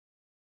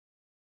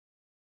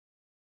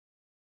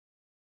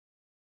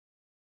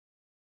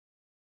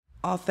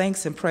All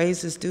thanks and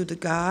praise is due to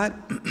God.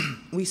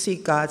 We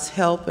seek God's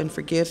help and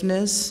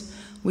forgiveness.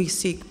 We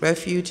seek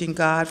refuge in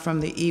God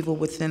from the evil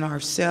within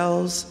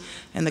ourselves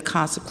and the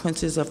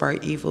consequences of our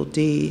evil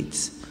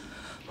deeds.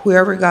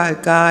 Whoever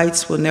God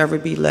guides will never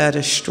be led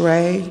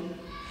astray,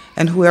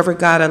 and whoever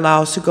God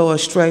allows to go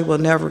astray will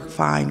never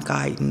find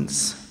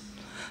guidance.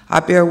 I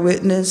bear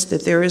witness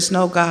that there is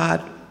no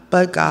God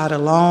but God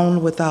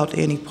alone, without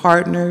any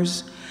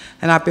partners,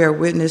 and I bear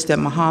witness that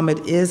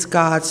Muhammad is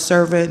God's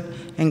servant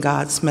and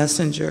God's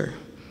messenger.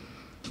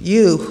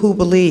 You who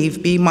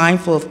believe, be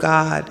mindful of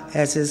God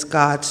as is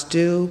God's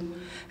due,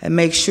 and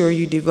make sure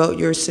you devote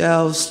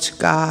yourselves to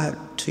God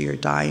to your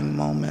dying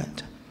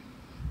moment.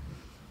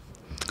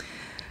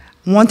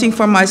 Wanting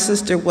for my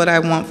sister what I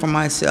want for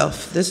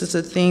myself. This is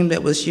a theme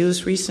that was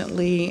used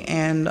recently,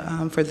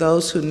 and for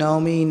those who know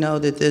me know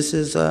that this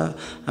is a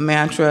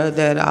mantra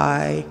that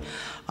I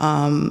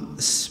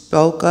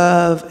spoke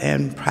of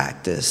and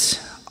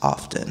practiced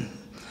often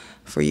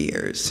for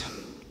years.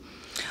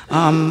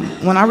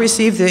 When I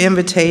received the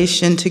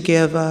invitation to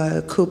give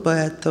a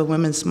Khutbah at the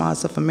Women's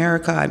Mosque of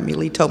America, I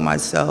immediately told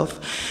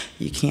myself,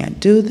 you can't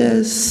do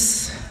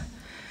this,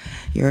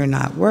 you're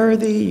not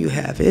worthy, you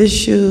have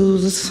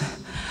issues.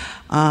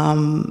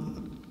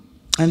 And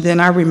then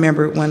I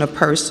remembered when a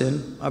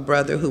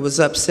brother who was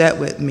upset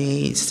with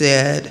me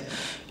said,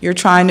 you're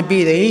trying to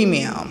be the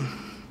Imam.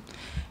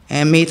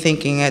 And me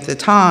thinking at the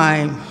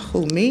time,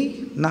 who,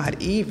 me?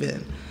 Not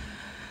even.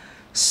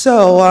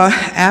 So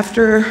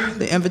after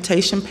the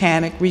invitation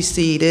panic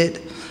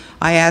receded,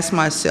 I asked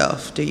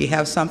myself, do you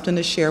have something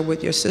to share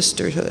with your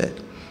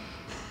sisterhood?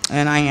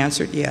 And I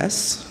answered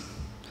yes.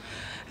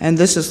 And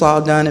this is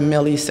all done in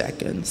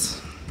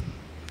milliseconds.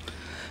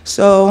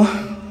 So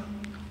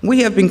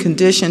we have been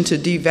conditioned to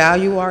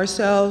devalue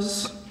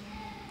ourselves,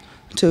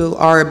 to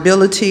our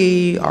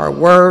ability, our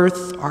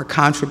worth, our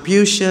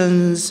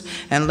contributions,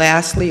 and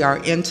lastly, our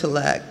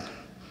intellect,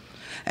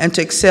 and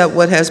to accept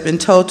what has been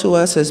told to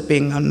us as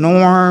being a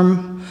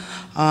norm,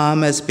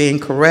 as being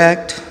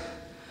correct,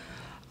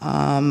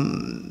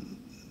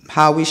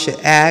 how we should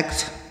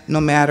act, no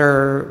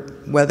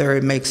matter whether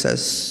it makes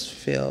us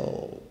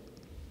feel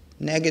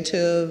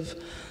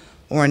negative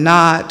or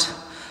not.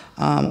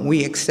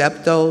 We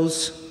accept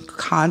those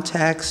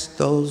contacts,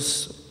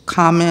 those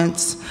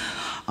comments,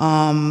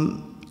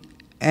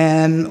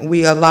 and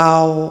we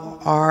allow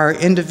our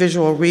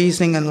individual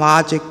reasoning and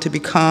logic to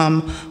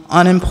become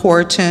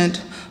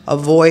unimportant,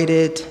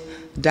 avoided,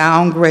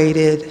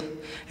 downgraded,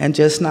 and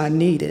just not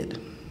needed.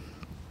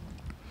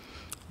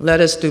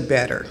 Let us do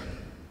better.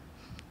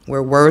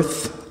 We're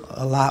worth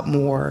a lot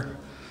more,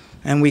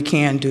 and we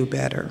can do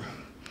better.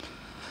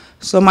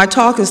 So my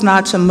talk is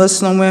not to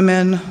Muslim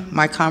women,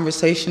 my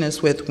conversation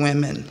is with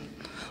women,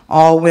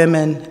 all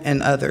women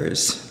and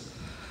others.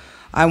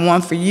 I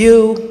want for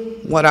you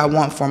what I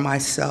want for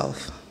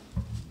myself.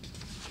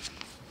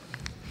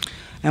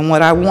 And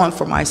what I want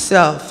for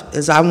myself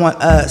is I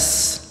want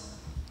us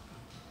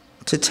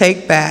to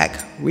take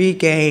back,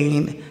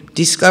 regain,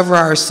 discover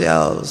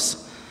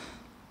ourselves.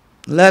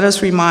 Let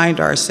us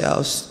remind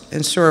ourselves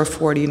in Surah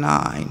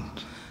 49.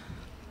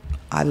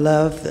 I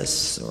love this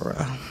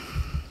surah.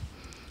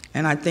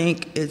 And I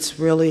think it's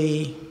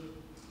really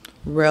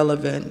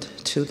relevant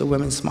to the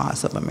Women's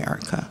Mosque of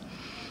America.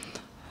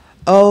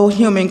 O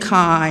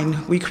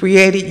humankind, we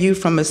created you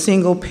from a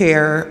single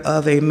pair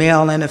of a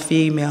male and a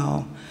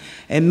female,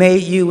 and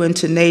made you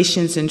into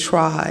nations and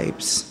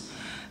tribes,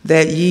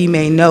 that ye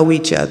may know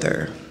each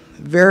other.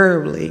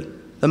 Verily,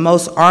 the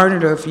most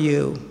honored of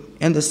you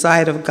in the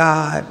sight of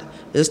God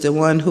is the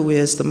one who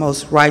is the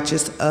most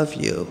righteous of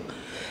you,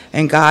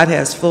 and God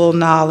has full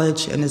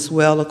knowledge and is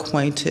well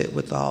acquainted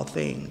with all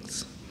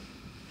things.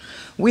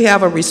 We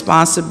have a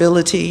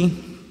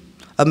responsibility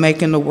of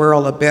making the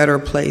world a better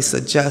place,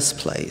 a just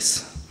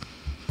place.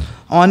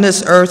 On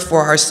this earth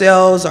for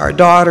ourselves, our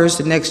daughters,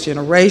 the next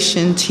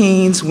generation,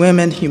 teens,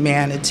 women,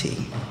 humanity.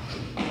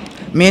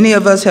 Many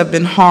of us have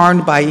been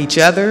harmed by each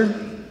other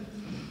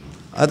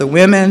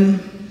women,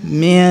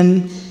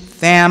 men,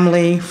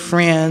 family,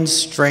 friends,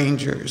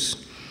 strangers.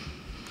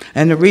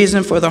 And the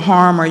reason for the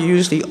harm are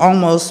usually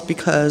almost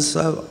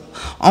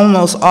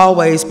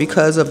always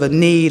because of a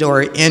need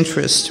or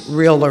interest,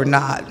 real or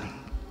not.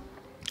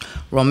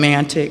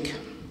 Romantic,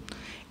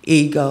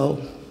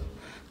 ego,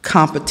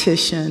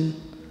 competition,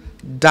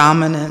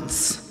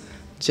 dominance,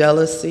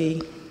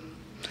 jealousy,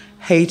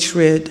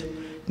 hatred,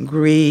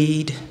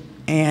 greed,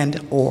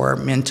 and/or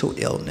mental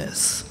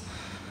illness.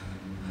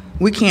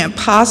 We can't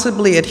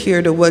possibly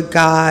adhere to what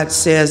God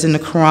says in the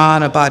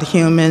Quran about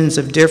humans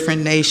of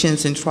different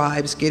nations and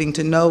tribes getting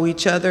to know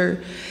each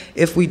other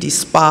if we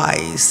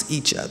despise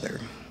each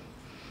other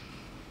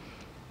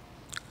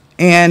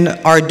and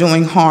are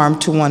doing harm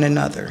to one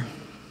another.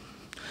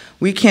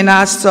 We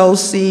cannot sow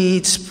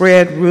seeds,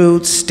 spread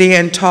roots,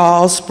 stand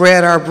tall,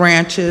 spread our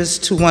branches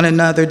to one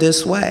another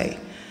this way,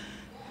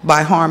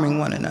 by harming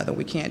one another.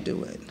 We can't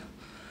do it.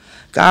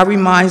 God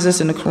reminds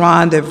us in the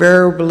Quran that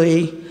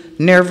verily,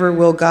 never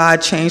will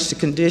God change the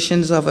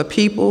conditions of a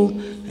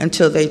people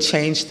until they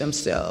change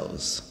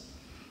themselves.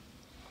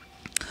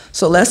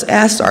 So let's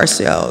ask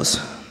ourselves,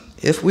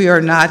 if we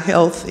are not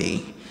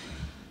healthy,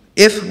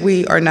 if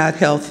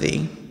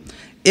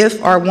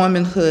our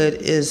womanhood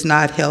is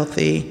not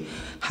healthy,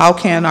 how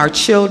can our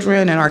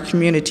children and our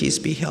communities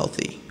be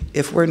healthy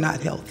if we're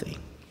not healthy?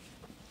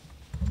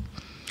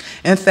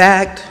 In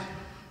fact,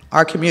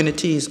 our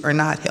communities are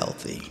not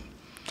healthy.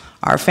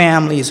 Our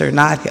families are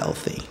not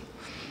healthy.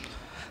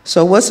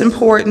 So what's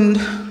important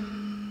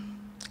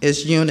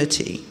is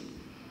unity.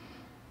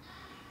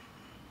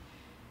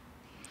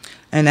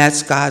 And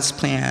that's God's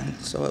plan.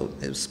 So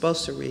it was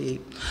supposed to read,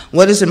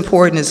 what is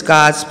important is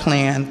God's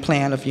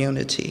plan of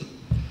unity.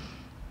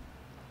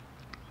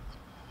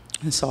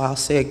 And so I'll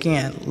say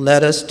again,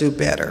 let us do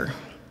better.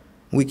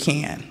 We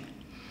can.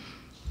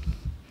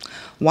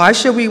 Why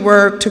should we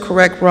work to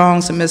correct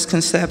wrongs and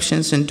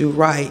misconceptions and do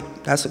right?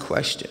 That's a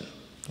question.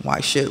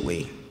 Why should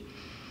we?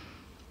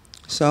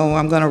 So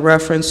I'm going to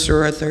reference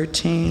Surah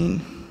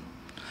 13.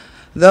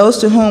 Those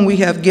to whom we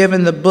have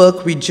given the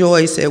book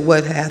rejoice at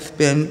what hath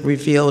been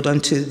revealed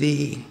unto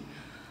thee.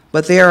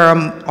 But there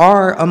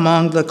are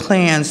among the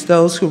clans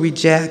those who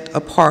reject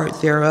a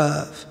part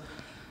thereof.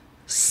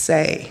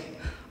 Say,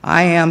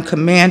 I am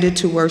commanded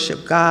to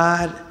worship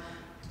God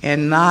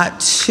and not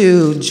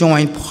to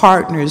join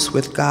partners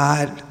with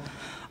God.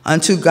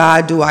 Unto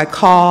God do I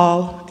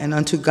call, and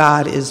unto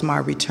God is my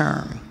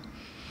return.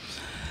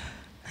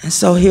 And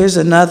so here's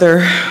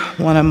another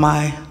one of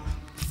my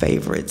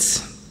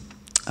favorites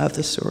of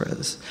the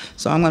surahs.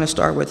 So I'm going to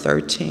start with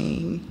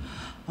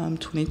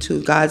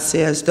 13:22. God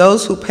says,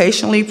 those who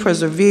patiently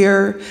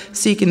persevere,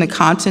 seeking the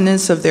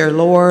countenance of their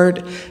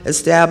Lord,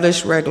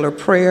 establish regular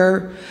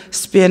prayer,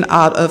 spend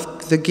out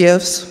of the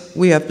gifts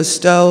we have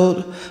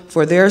bestowed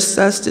for their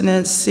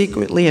sustenance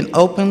secretly and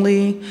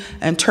openly,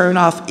 and turn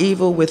off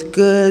evil with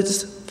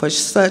goods, for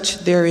such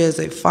there is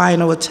a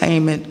final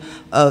attainment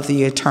of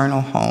the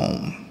eternal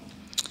home.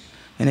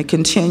 And it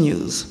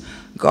continues,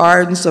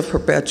 gardens of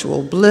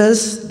perpetual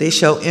bliss, they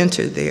shall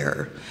enter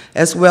there,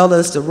 as well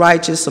as the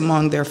righteous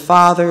among their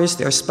fathers,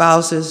 their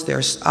spouses,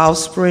 their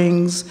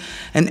offsprings,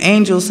 and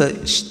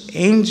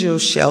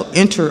angels shall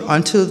enter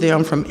unto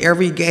them from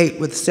every gate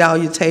with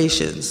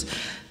salutations.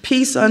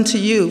 Peace unto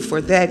you,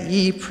 for that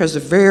ye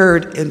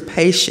persevered in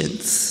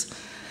patience.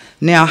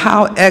 Now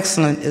how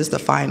excellent is the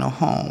final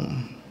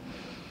home.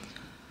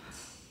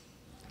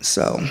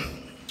 So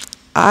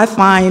I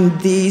find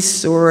these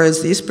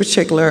surahs, these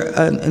particular,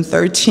 in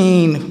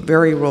 13,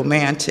 very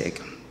romantic.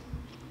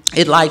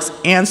 It likes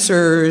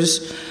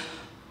answers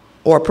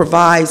or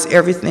provides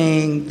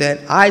everything that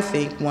I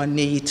think one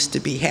needs to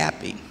be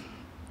happy,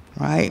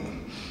 right?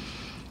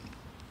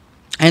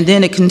 And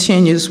then it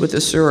continues with the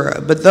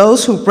surah. But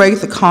those who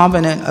break the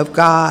covenant of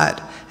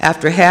God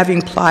after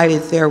having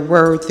plighted their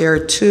word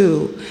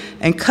thereto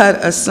and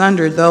cut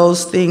asunder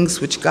those things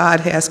which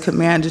God has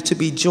commanded to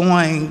be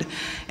joined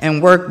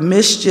and work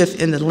mischief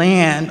in the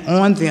land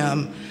on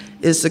them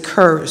is the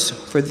curse.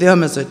 For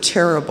them is a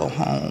terrible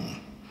home.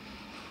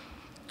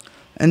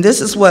 And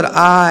this is what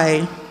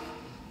I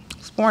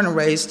was born and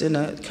raised in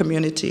a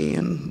community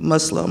and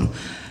Muslim,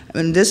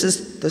 and this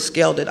is the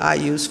scale that I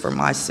use for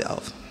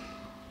myself.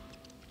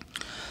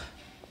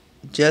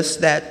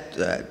 Just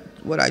that,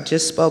 what I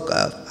just spoke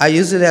of, I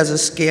use it as a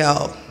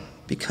scale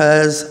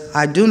because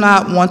I do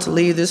not want to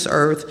leave this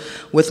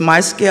earth with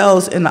my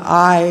scales in the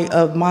eye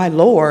of my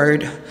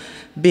Lord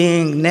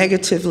being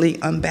negatively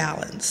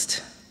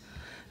unbalanced.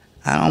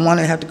 I don't want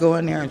to have to go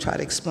in there and try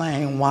to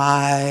explain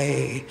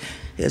why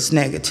it's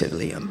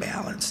negatively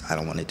unbalanced. I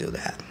don't want to do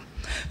that.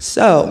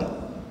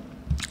 So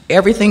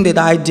everything that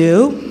I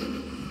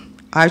do,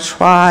 I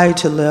try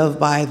to live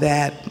by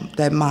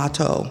that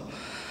motto,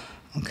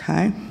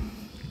 okay?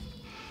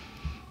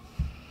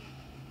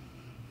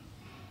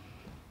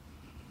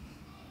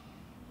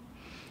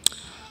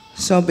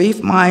 So be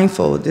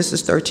mindful, this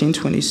is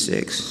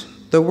 13:26.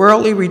 The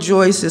worldly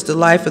rejoice is the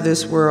life of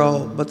this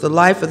world, but the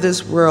life of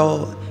this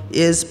world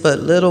is but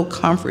little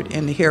comfort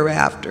in the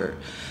hereafter.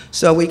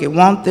 So we can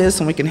want this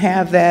and we can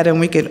have that and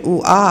we can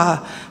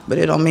ooh-ah, but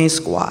it don't mean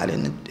squat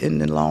in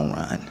the long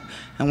run.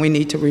 And we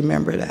need to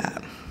remember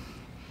that.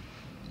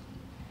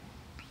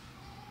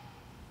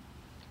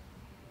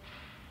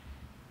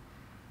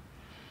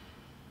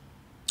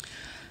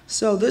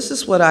 So this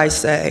is what I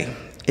say.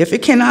 If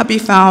it cannot be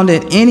found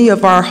in any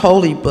of our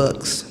holy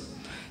books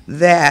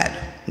that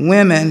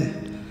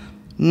woman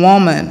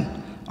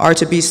are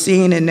to be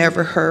seen and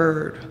never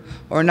heard,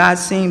 or not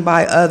seen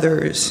by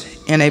others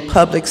in a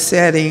public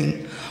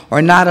setting,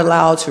 or not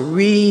allowed to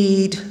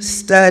read,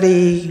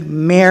 study,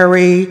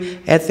 marry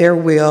at their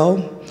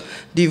will,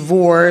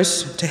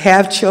 divorce, to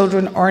have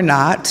children or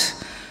not,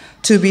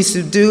 to be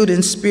subdued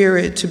in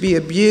spirit, to be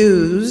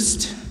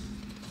abused,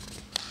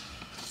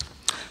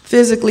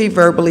 physically,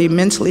 verbally,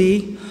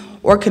 mentally,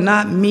 or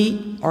cannot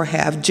meet or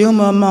have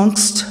jumma'a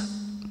amongst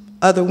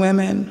other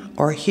women,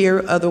 or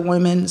hear other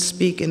women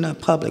speak in a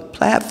public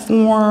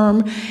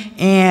platform,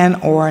 and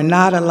or are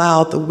not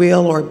allowed the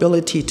will or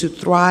ability to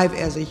thrive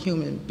as a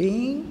human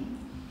being,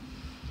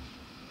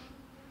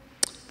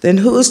 then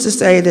who is to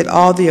say that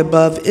all the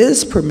above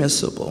is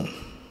permissible?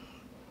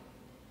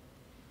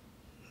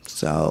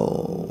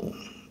 So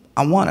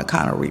I want to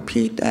kind of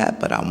repeat that,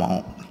 but I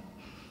won't.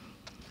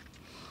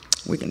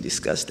 We can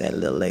discuss that a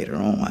little later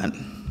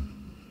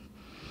on.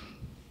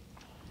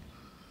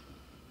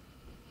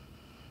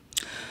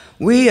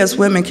 We as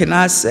women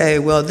cannot say,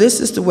 well, this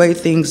is the way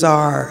things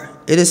are.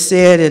 It is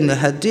said in the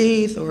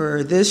hadith,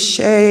 or this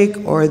sheikh,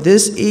 or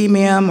this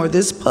imam, or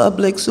this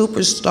public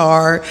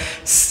superstar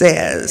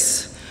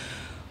says.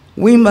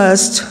 We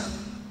must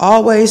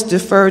always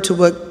defer to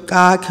what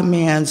God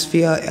commands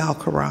via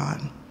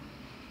Al-Quran.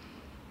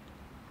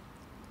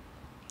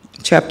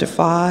 Chapter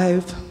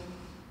 5.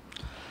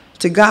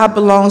 To God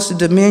belongs the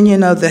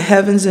dominion of the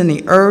heavens and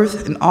the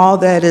earth and all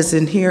that is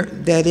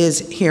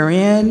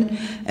herein,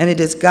 and it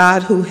is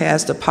God who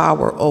has the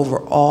power over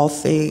all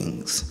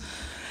things.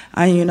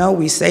 And you know,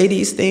 we say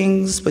these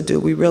things, but do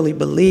we really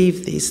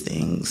believe these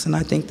things? And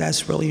I think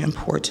that's really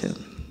important.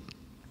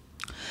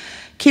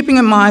 Keeping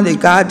in mind that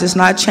God does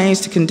not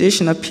change the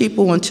condition of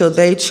people until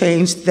they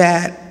change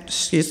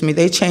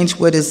they change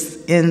what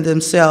is in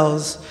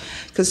themselves.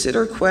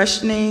 Consider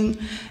questioning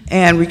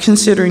and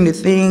reconsidering the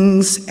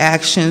things,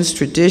 actions,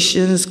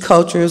 traditions,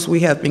 cultures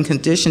we have been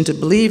conditioned to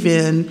believe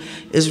in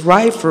is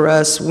right for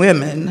us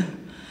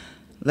women.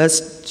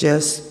 Let's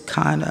just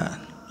kind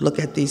of look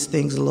at these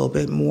things a little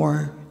bit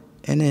more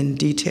and in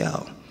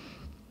detail.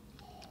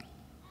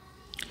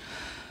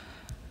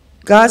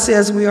 God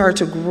says we are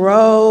to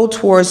grow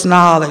towards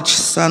knowledge,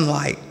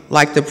 sunlight,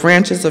 like the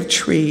branches of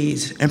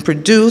trees, and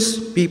produce,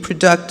 be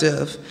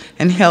productive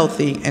and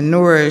healthy, and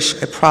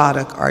nourish a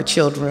product, our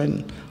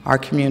children, our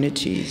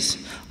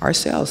communities,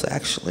 ourselves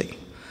actually.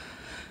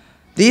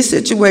 These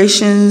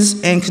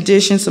situations and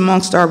conditions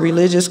amongst our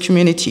religious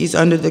communities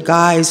under the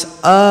guise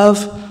of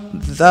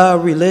the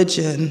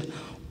religion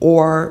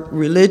or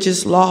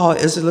religious law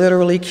is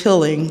literally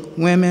killing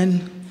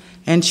women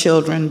and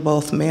children,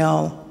 both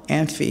male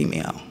and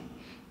female,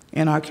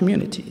 in our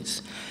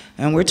communities.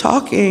 And we're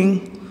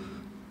talking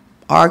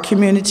our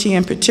community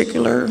in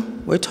particular,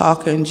 we're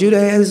talking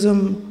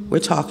Judaism, we're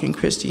talking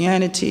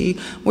Christianity,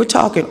 we're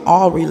talking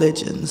all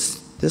religions.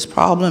 This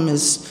problem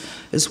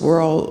is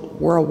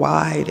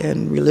worldwide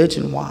and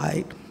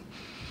religion-wide.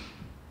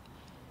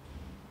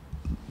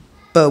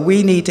 But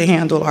we need to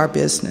handle our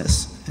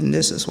business, and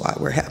this is why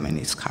we're having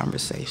these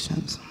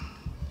conversations.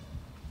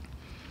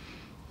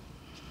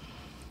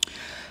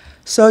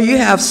 So you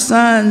have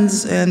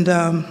sons and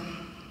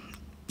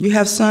you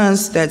have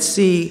sons that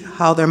see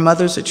how their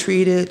mothers are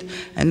treated,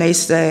 and they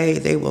say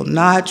they will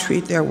not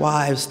treat their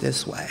wives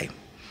this way.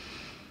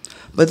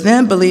 But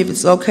then believe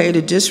it's okay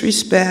to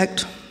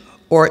disrespect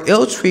or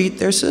ill-treat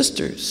their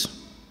sisters.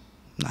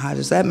 Now, how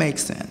does that make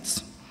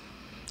sense?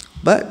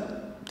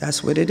 But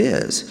that's what it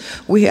is.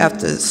 We have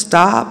to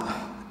stop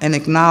and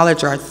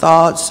acknowledge our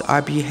thoughts,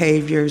 our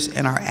behaviors,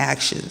 and our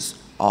actions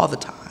all the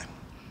time.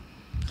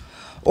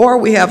 Or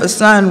we have a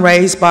son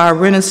raised by a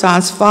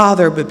Renaissance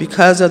father, but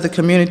because of the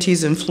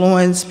community's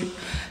influence,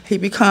 they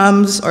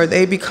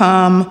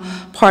become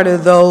part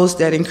of those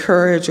that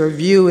encourage or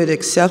view it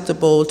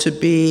acceptable to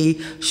be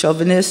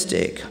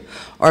chauvinistic,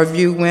 or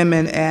view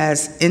women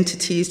as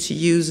entities to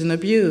use and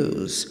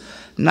abuse,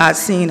 not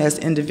seen as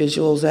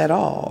individuals at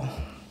all.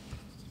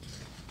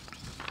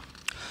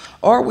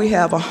 Or we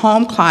have a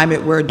home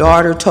climate where a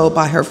daughter told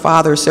by her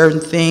father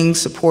certain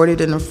things, supported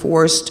and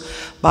enforced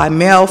by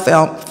male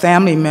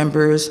family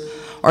members,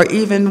 or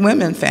even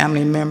women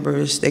family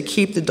members that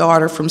keep the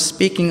daughter from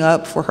speaking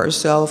up for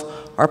herself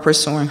or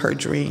pursuing her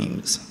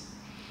dreams.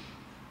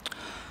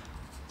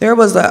 There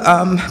was a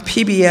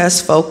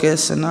PBS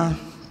focus, and I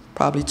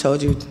probably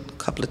told you a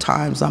couple of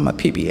times I'm a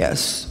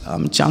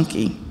PBS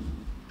junkie.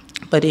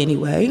 But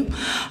anyway,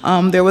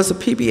 there was a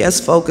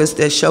PBS focus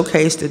that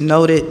showcased a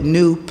noted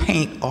new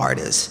paint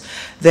artist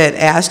that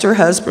asked her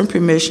husband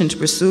permission to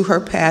pursue her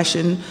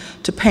passion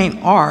to paint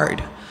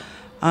art.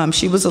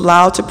 She was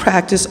allowed to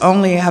practice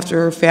only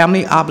after her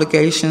family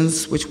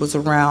obligations, which was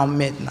around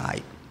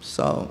midnight.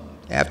 So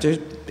after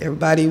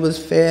everybody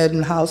was fed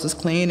and the house was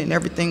clean and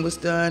everything was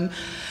done,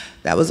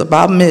 that was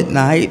about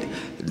midnight,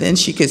 then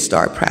she could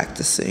start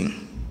practicing.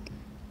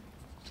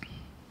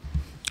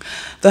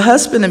 The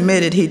husband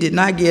admitted he did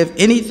not give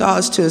any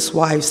thoughts to his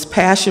wife's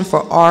passion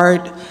for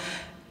art.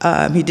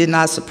 He did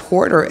not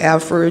support her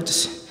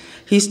efforts.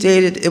 He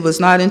stated it was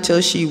not until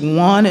she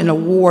won an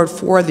award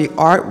for the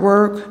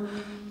artwork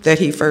that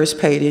he first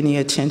paid any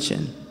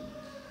attention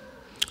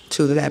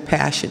to that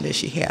passion that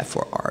she had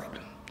for art.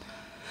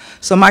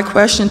 So my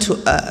question to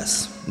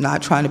us,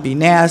 not trying to be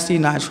nasty,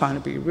 not trying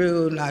to be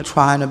rude, not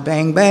trying to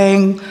bang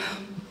bang,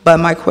 but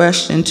my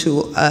question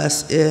to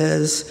us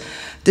is,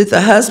 did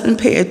the husband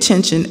pay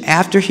attention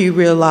after he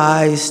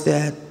realized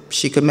that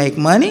she could make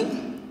money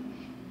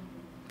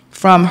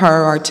from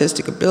her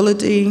artistic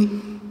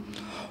ability,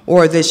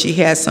 or that she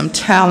had some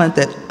talent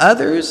that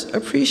others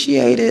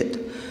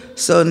appreciated?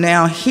 So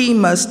now he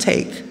must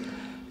take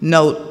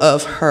note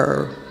of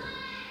her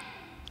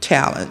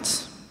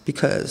talents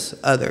because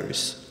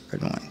others are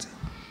doing it.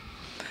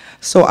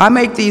 So I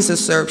make these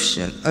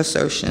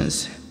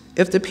assertions.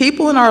 If the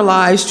people in our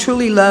lives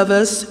truly love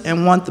us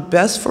and want the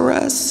best for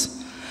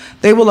us,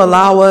 They will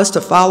allow us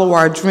to follow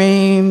our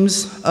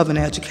dreams of an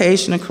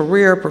education, a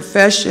career, a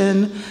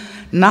profession,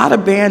 not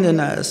abandon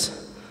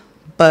us,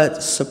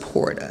 but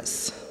support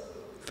us.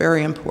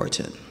 Very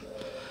important.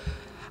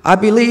 I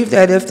believe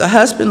that if the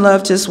husband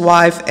loved his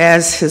wife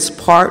as his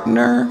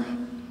partner,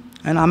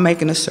 and I'm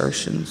making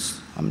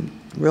assertions, I'm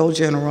real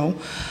general,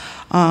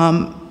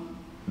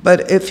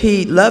 but if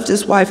he loved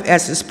his wife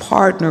as his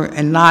partner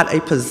and not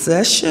a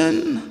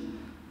possession,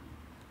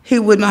 he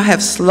would not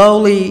have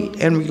slowly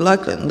and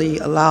reluctantly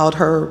allowed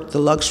her the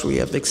luxury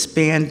of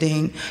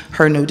expanding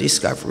her new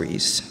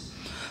discoveries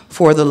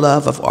for the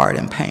love of art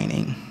and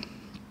painting.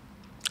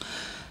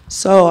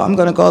 So I'm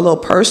going to go a little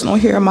personal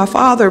here. My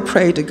father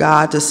prayed to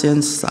God to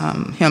send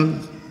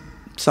him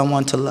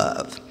someone to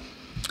love.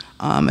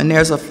 And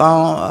there's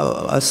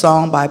a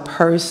song by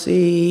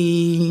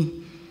Percy,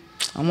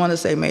 I want to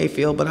say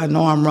Mayfield, but I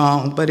know I'm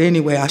wrong. But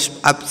anyway, I'm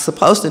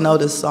supposed to know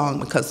this song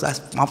because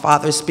my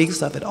father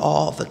speaks of it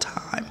all the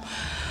time.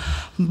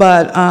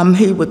 But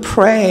he would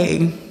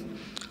pray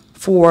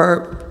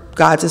for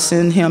God to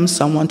send him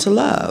someone to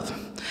love.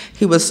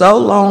 He was so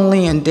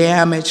lonely and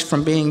damaged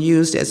from being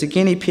used as a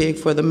guinea pig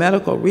for the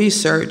medical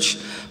research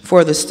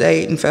for the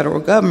state and federal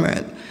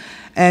government,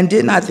 and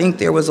did not think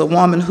there was a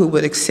woman who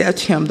would accept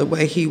him the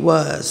way he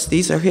was.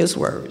 These are his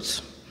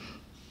words.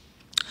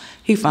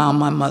 He found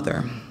my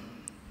mother.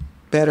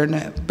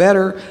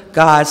 Better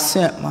God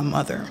sent my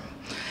mother.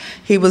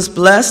 He was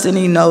blessed and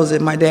he knows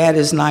it. My dad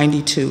is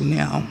 92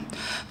 now.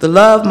 The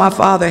love my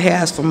father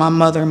has for my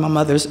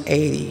mother's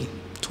 80,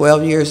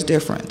 12 years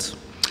difference.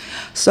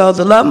 So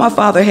the love my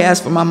father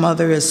has for my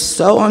mother is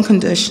so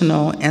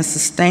unconditional and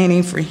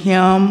sustaining for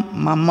him,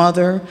 my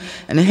mother,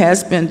 and it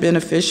has been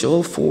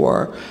beneficial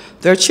for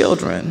their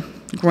children,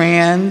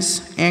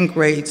 grands and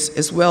greats,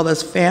 as well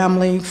as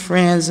family,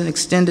 friends, and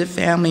extended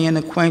family and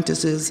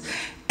acquaintances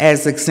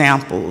as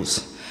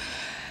examples.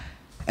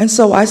 And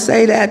so I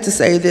say that to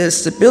say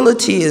this: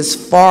 stability is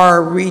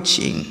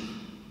far-reaching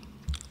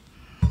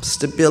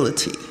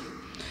stability.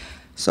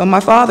 So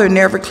my father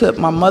never clipped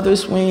my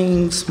mother's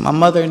wings, my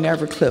mother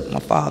never clipped my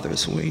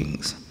father's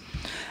wings,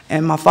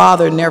 and my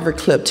father never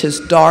clipped his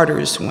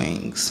daughter's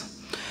wings.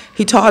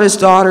 He taught his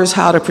daughters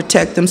how to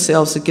protect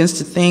themselves against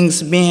the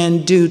things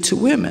men do to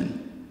women.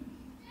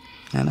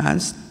 And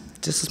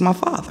this is my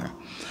father.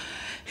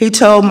 He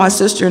told my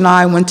sister and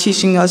I when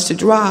teaching us to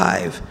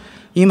drive,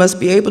 you must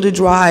be able to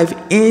drive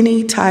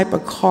any type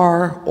of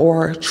car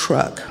or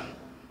truck,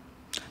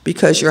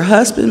 because your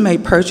husband may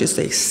purchase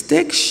a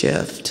stick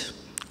shift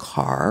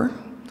car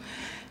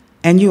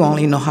and you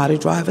only know how to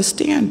drive a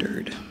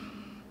standard.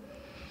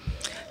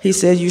 He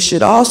said you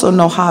should also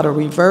know how to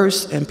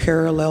reverse and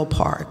parallel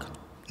park.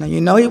 Now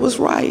you know he was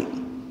right.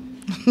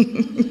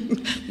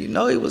 You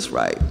know he was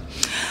right.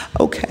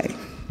 Okay.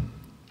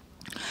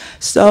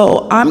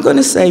 So I'm going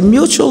to say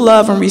mutual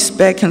love and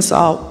respect can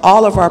solve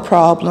all of our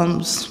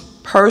problems,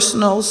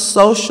 personal,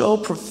 social,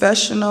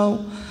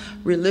 professional,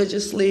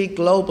 religiously,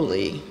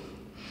 globally.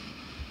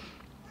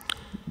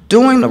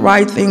 Doing the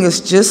right thing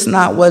is just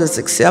not what is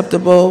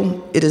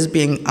acceptable. It is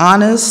being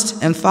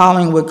honest and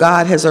following what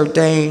God has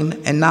ordained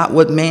and not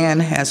what man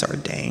has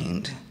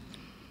ordained.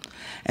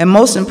 And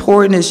most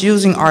important is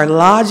using our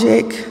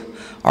logic,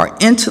 our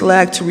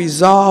intellect to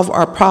resolve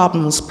our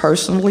problems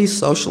personally,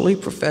 socially,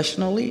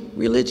 professionally,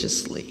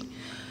 religiously.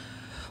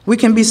 We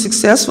can be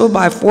successful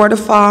by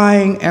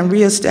fortifying and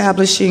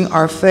reestablishing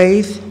our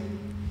faith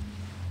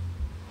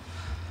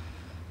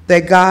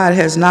that God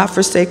has not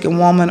forsaken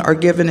woman or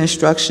given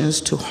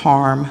instructions to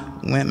harm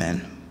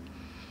women.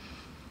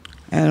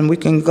 And we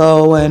can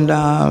go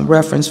and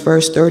reference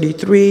verse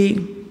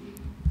 33.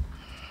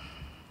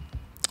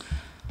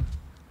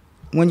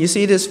 When you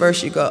see this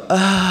verse, you go,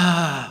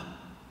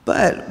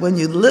 but when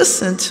you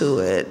listen to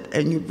it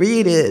and you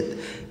read it,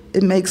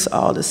 it makes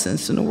all the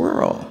sense in the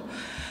world.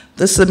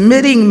 The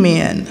submitting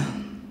men,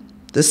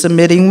 the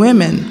submitting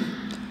women,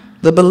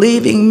 the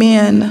believing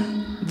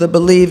men, the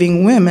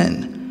believing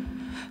women,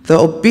 the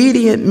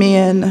obedient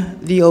men,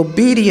 the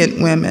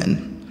obedient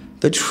women,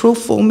 the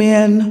truthful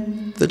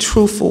men, the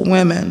truthful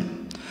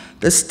women,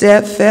 the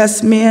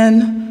steadfast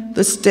men,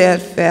 the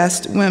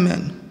steadfast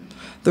women,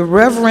 the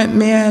reverent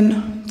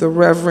men, the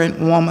reverent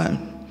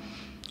woman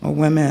or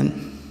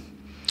women,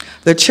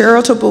 the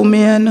charitable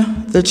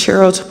men, the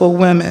charitable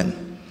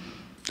women,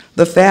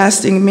 the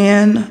fasting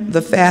men,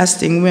 the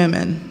fasting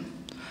women,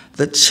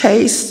 the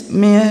chaste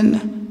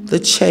men, the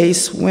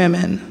chaste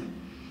women,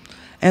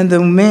 and the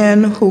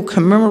men who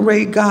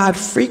commemorate God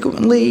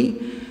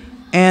frequently,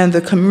 and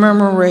the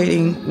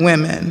commemorating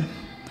women.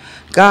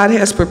 God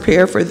has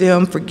prepared for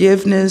them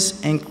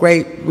forgiveness and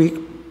great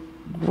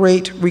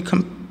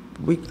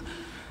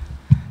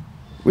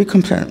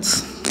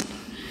recompense.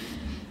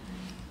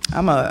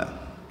 I'm a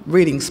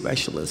reading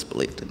specialist,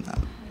 believe it or not.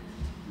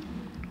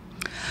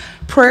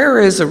 Prayer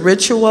as a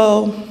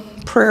ritual,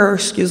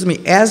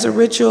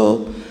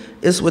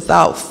 is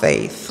without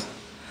faith.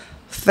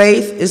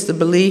 Faith is the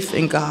belief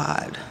in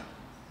God,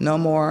 no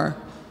more,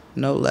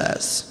 no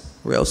less,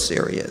 real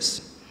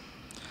serious.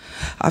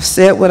 I've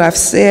said what I've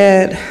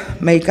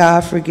said. May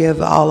God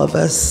forgive all of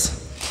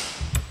us.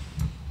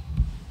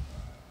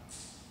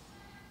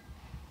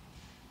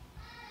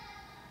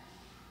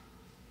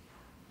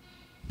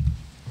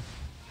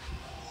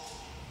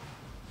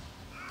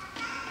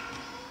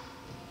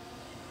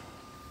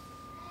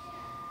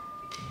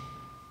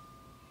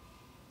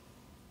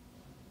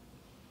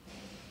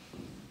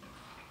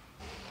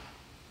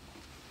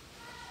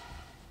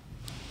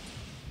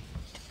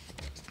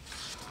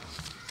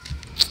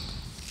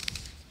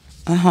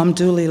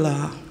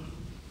 Alhamdulillah,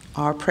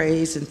 our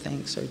praise and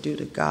thanks are due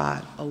to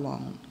God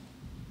alone.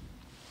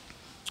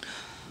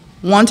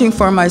 Wanting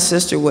for my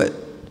sister what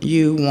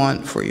you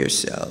want for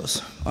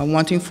yourselves, or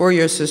wanting for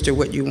your sister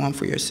what you want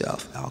for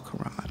yourself,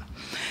 Al-Quran.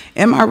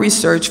 In my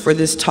research for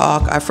this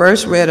talk, I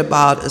first read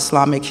about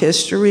Islamic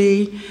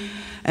history,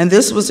 and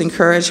this was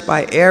encouraged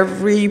by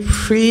every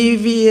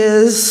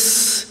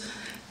previous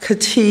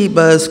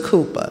Khateebah's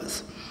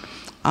Khutbahs,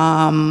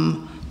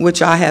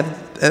 which I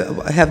have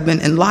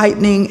been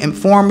enlightening,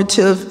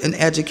 informative, and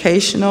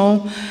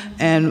educational,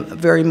 and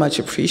very much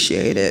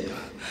appreciated.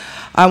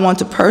 I want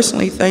to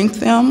personally thank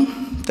them.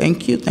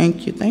 Thank you,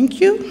 thank you,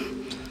 thank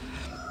you.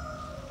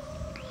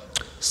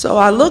 So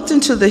I looked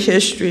into the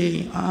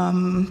history.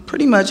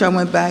 Pretty much I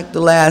went back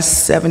the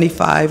last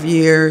 75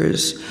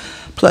 years,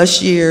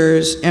 plus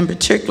years. In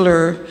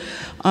particular,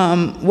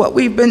 what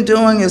we've been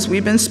doing is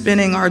we've been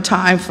spending our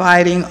time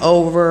fighting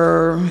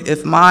over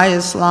if my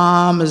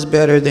Islam is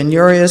better than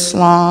your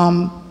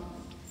Islam.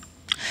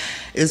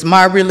 Is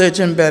my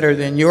religion better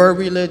than your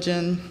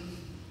religion?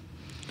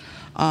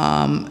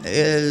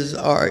 Is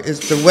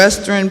the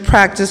Western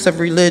practice of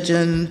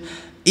religion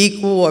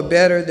equal or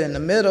better than the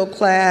middle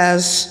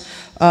class,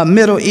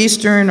 Middle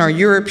Eastern or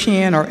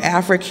European or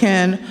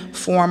African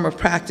form of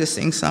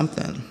practicing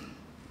something?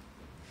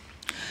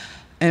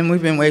 And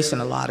we've been wasting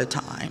a lot of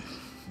time.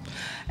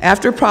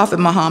 After Prophet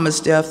Muhammad's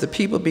death, the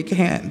people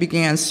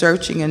began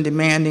searching and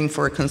demanding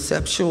for a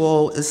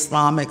conceptual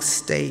Islamic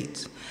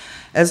state.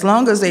 As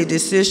long as a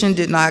decision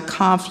did not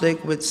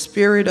conflict with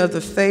spirit of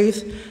the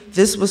faith,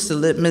 this was the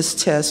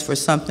litmus test for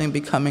something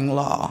becoming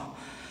law.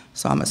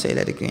 So I'm gonna say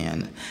that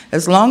again.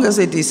 As long as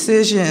a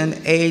decision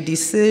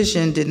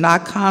did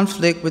not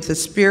conflict with the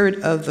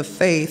spirit of the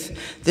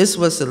faith, this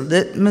was the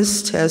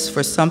litmus test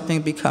for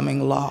something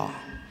becoming law.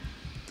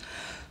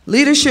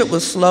 Leadership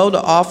was slow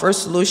to offer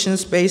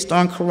solutions based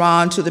on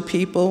Quran to the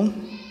people,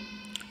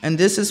 and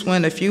this is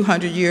when a few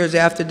hundred years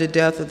after the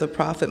death of the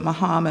Prophet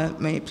Muhammad,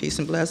 may peace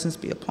and blessings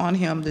be upon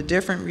him, the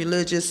different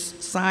religious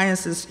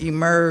sciences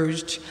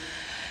emerged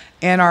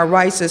and our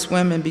rights as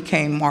women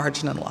became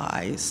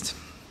marginalized.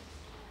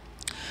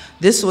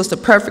 This was the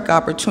perfect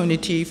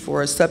opportunity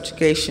for a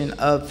subjugation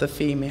of the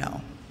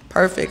female.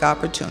 Perfect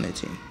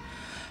opportunity.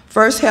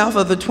 First half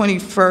of the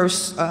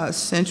 21st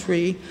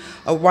century,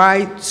 a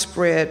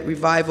widespread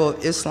revival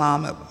of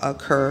Islam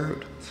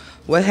occurred.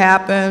 What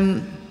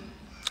happened?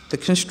 The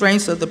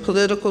constraints of the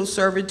political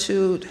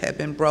servitude had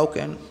been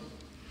broken.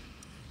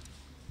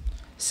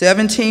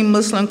 17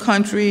 Muslim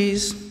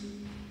countries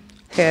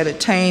had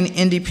attained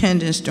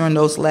independence during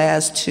those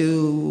last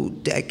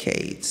 2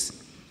 decades.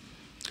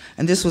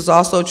 And this was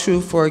also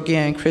true for,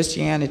 again,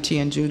 Christianity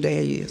and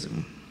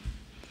Judaism.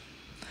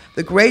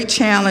 The great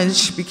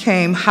challenge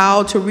became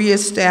how to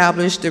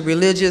reestablish the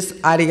religious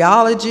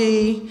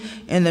ideology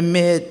in the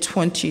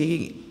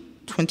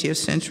mid-20th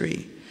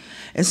century.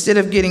 Instead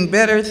of getting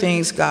better,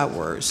 things got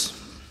worse.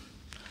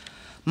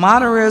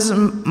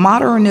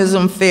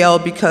 Modernism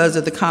failed because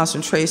of the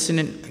concentration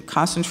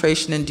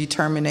and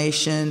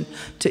determination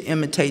to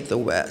imitate the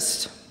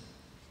West.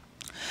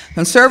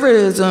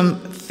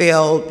 Conservatism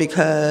failed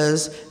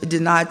because it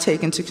did not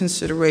take into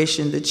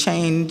consideration the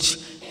change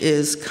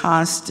is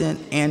constant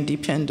and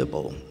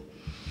dependable.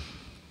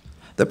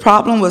 The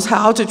problem was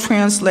how to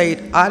translate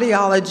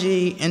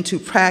ideology into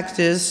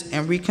practice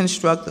and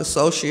reconstruct the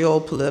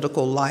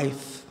socio-political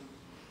life.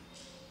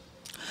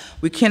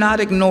 We cannot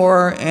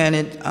ignore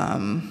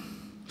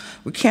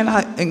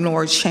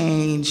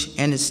change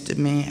and its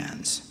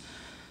demands.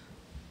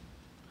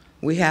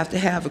 We have to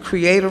have a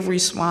creative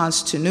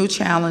response to new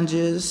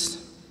challenges.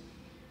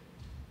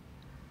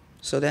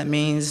 So that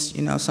means,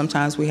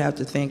 sometimes we have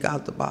to think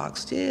out the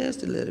box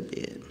just a little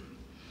bit.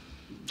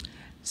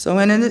 So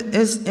in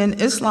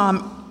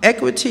Islam,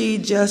 equity,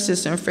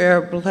 justice, and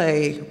fair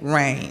play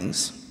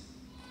reigns.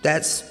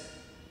 That's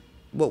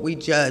what we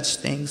judge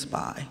things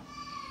by,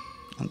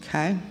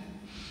 okay?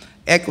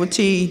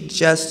 Equity,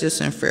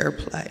 justice, and fair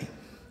play.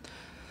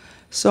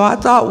 So I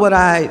thought what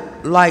I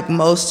like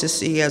most to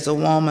see as a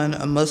woman,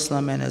 a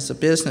Muslim, and as a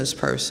business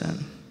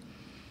person.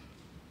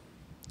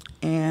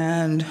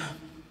 And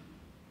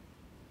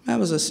that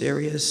was a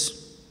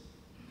serious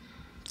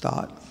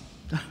thought,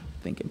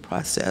 thinking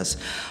process.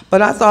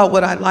 But I thought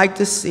what I'd like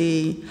to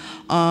see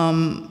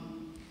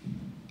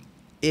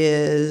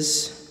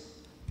is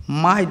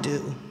my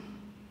due,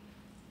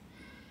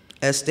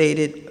 as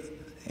stated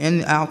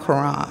in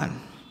Al-Quran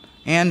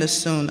and the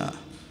Sunnah.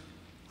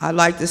 I'd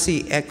like to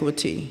see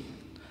equity.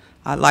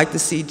 I'd like to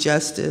see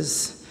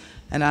justice,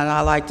 And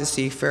I like to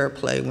see fair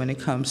play when it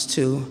comes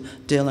to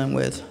dealing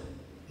with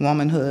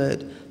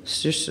womanhood,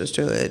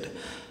 sisterhood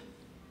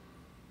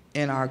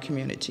in our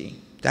community.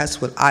 That's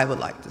what I would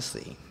like to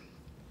see.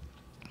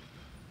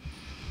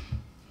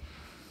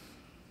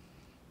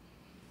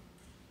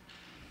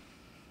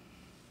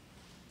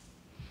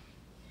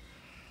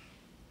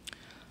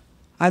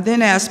 I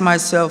then asked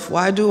myself,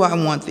 why do I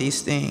want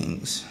these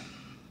things?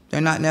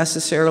 They're not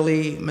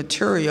necessarily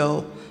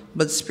material,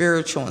 but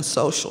spiritual and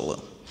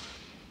social.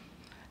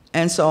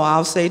 And so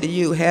I'll say to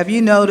you, have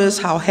you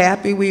noticed how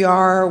happy we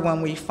are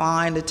when we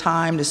find the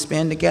time to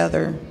spend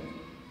together?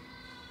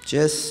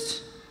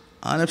 Just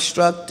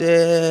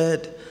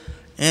unobstructed,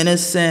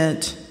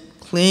 innocent,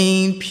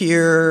 clean,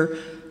 pure,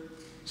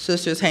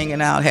 sisters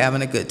hanging out,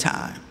 having a good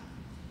time.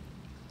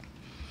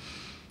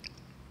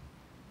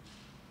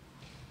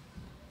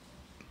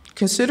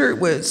 Consider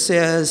what it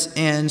says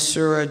in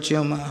Surah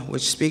Jumma'a,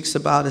 which speaks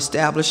about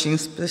establishing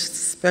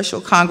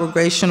special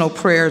congregational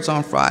prayers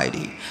on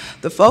Friday.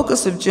 The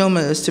focus of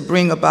Jumma'a is to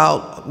bring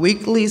about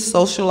weekly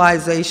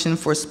socialization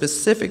for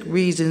specific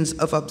reasons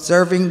of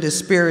observing the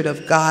spirit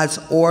of God's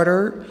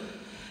order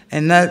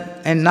and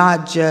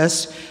not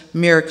just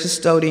mere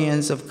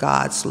custodians of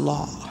God's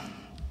law.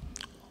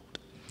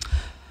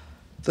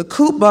 The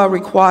Khutbah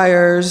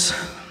requires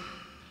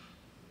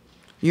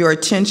your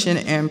attention,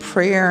 and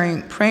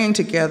praying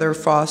together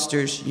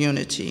fosters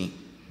unity.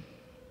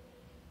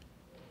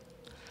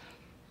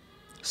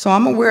 So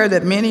I'm aware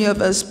that many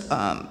of us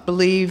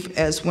believe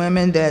as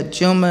women that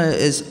Jumma'a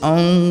is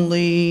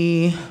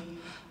only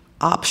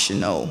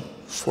optional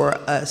for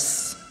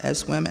us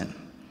as women,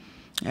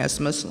 as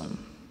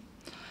Muslim.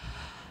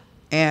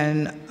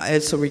 And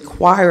it's a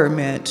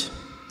requirement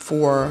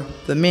for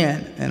the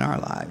men in our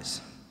lives.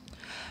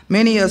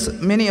 Many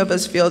of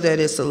us feel that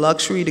it's a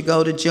luxury to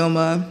go to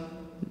Jumma'a,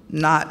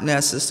 not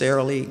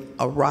necessarily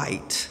a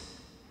right.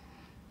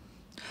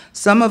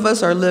 Some of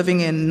us are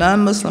living in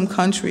non-Muslim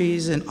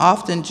countries, and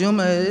often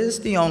Jumma'a is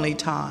the only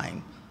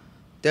time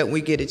that we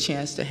get a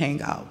chance to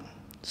hang out,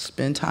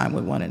 spend time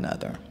with one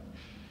another.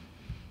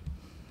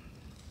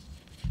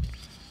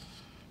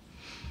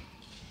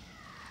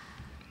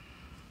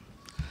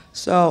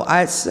 So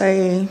I'd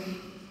say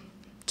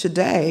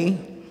today,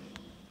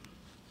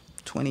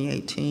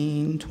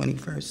 2018,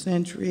 21st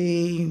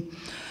century,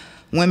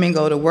 women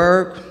go to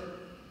work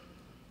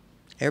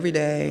every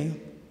day,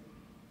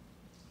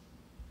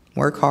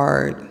 work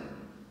hard.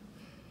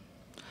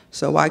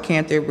 So why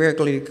can't they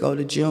regularly go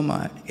to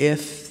Jumma'a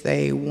if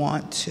they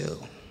want to?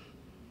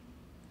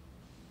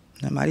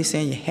 Nobody's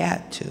saying you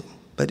had to,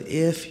 but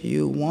if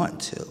you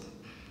want to.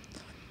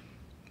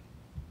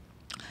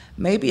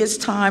 Maybe it's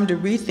time to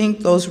rethink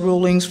those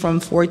rulings from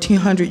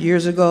 1400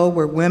 years ago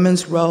where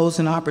women's roles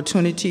and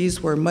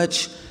opportunities were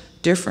much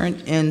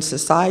different in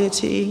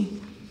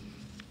society.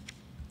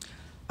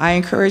 I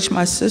encourage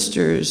my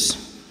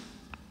sisters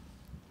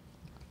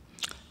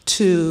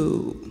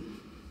to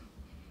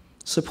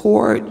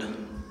support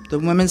the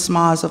Women's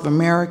Mosque of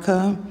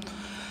America.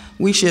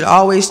 We should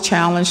always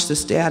challenge the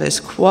status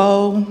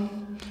quo.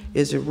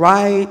 Is it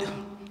right?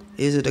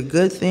 Is it a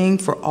good thing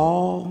for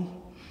all?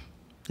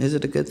 Is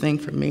it a good thing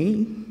for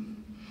me?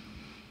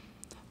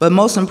 But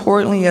most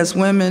importantly, as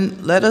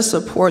women, let us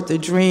support the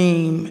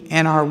dream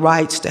and our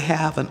rights to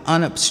have an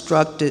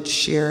unobstructed,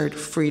 shared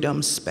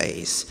freedom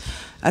space.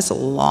 That's a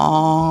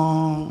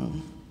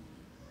long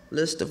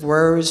list of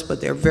words,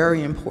 but they're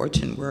very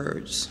important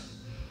words.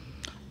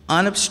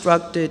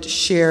 Unobstructed,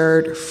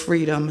 shared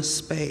freedom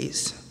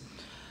space.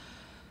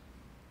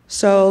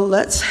 So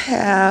let's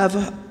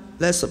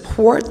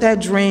support that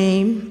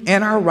dream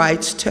and our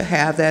rights to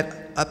have that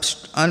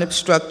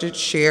unobstructed,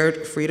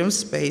 shared freedom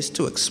space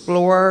to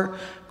explore,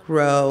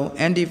 grow,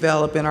 and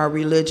develop in our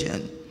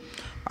religion,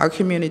 our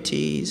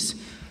communities,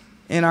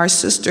 in our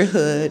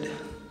sisterhood,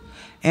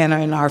 and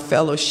in our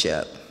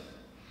fellowship.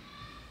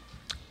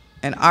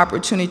 An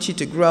opportunity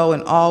to grow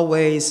in all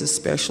ways,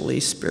 especially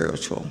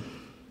spiritual.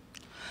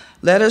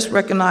 Let us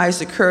recognize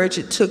the courage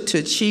it took to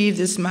achieve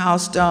this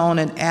milestone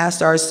and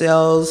ask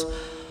ourselves,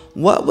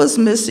 what was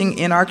missing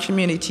in our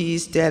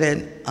communities that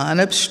an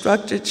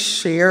unobstructed,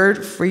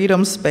 shared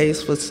freedom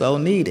space was so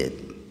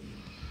needed?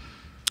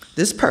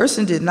 This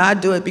person did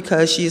not do it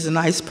because she's a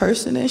nice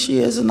person, and she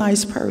is a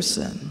nice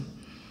person.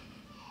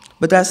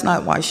 But that's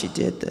not why she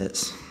did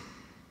this.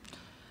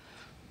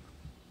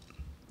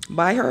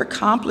 By her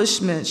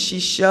accomplishments, she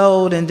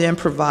showed and then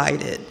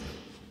provided.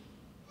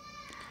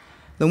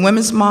 The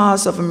Women's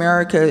Mosque of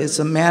America is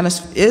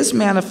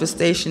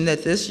manifestation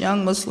that this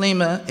young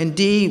Muslima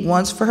indeed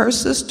wants for her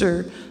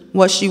sister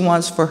what she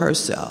wants for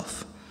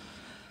herself.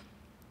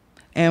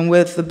 And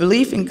with the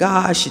belief in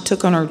God, she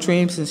took on her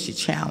dreams and she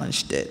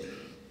challenged it.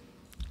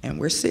 And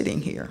we're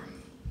sitting here.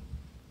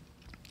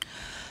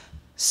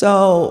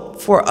 So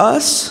for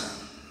us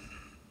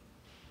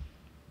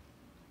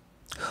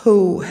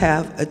who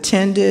have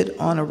attended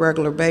on a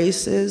regular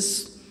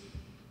basis,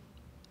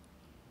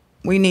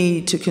 we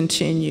need to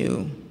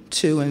continue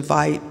to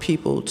invite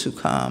people to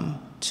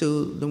come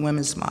to the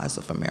Women's Mosque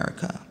of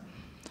America.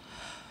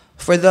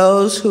 For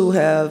those who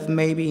have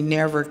maybe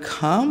never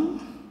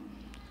come,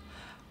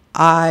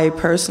 I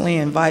personally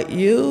invite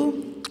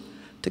you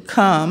to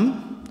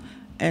come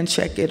and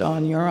check it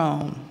on your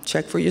own.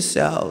 Check for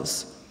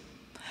yourselves.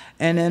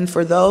 And then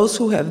for those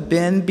who have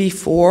been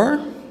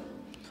before,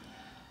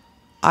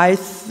 I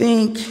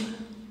think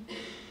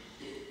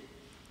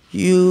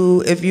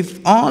if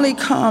you've only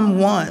come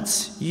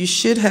once, you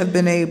should have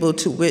been able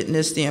to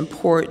witness the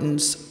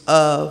importance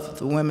of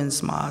the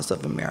Women's Mosque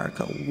of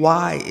America,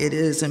 why it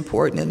is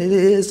important, and it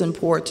is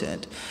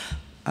important.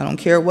 I don't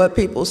care what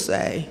people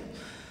say.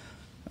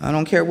 I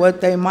don't care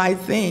what they might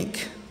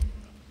think.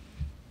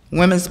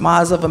 Women's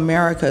Mosque of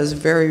America is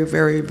very,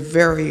 very,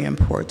 very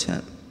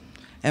important,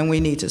 and we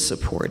need to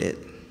support it.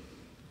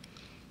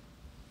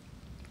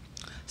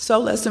 So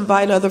let's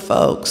invite other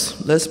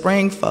folks. Let's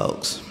bring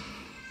folks.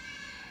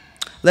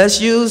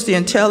 Let's use the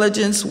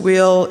intelligence,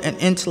 will, and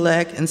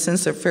intellect and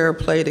sense of fair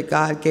play that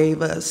God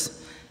gave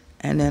us.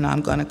 And then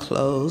I'm going to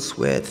close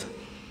with,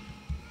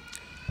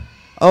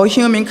 O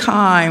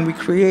humankind, we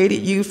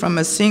created you from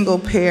a single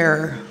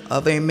pair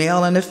of a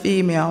male and a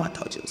female. I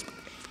told you it was my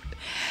favorite.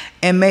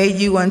 And made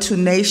you unto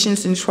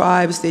nations and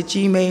tribes that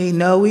ye may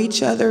know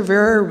each other.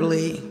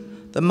 Verily,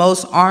 the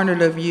most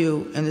honored of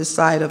you in the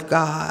sight of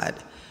God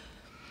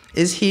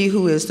is he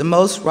who is the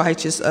most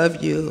righteous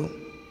of you.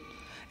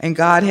 And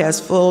God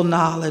has full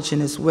knowledge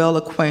and is well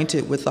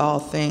acquainted with all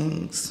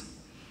things.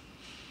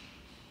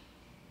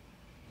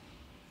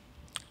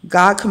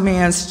 God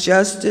commands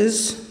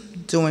justice,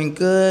 doing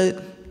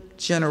good,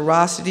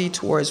 generosity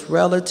towards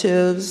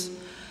relatives,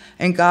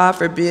 and God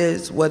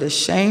forbids what is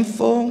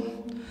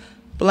shameful,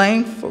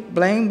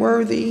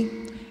 blameworthy,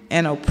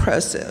 and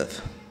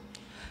oppressive.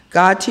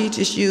 God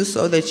teaches you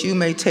so that you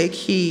may take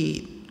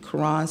heed.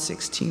 Quran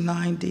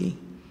 1690.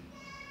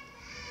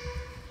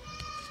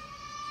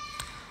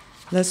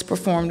 Let's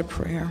perform the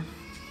prayer.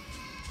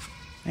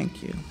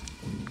 Thank you.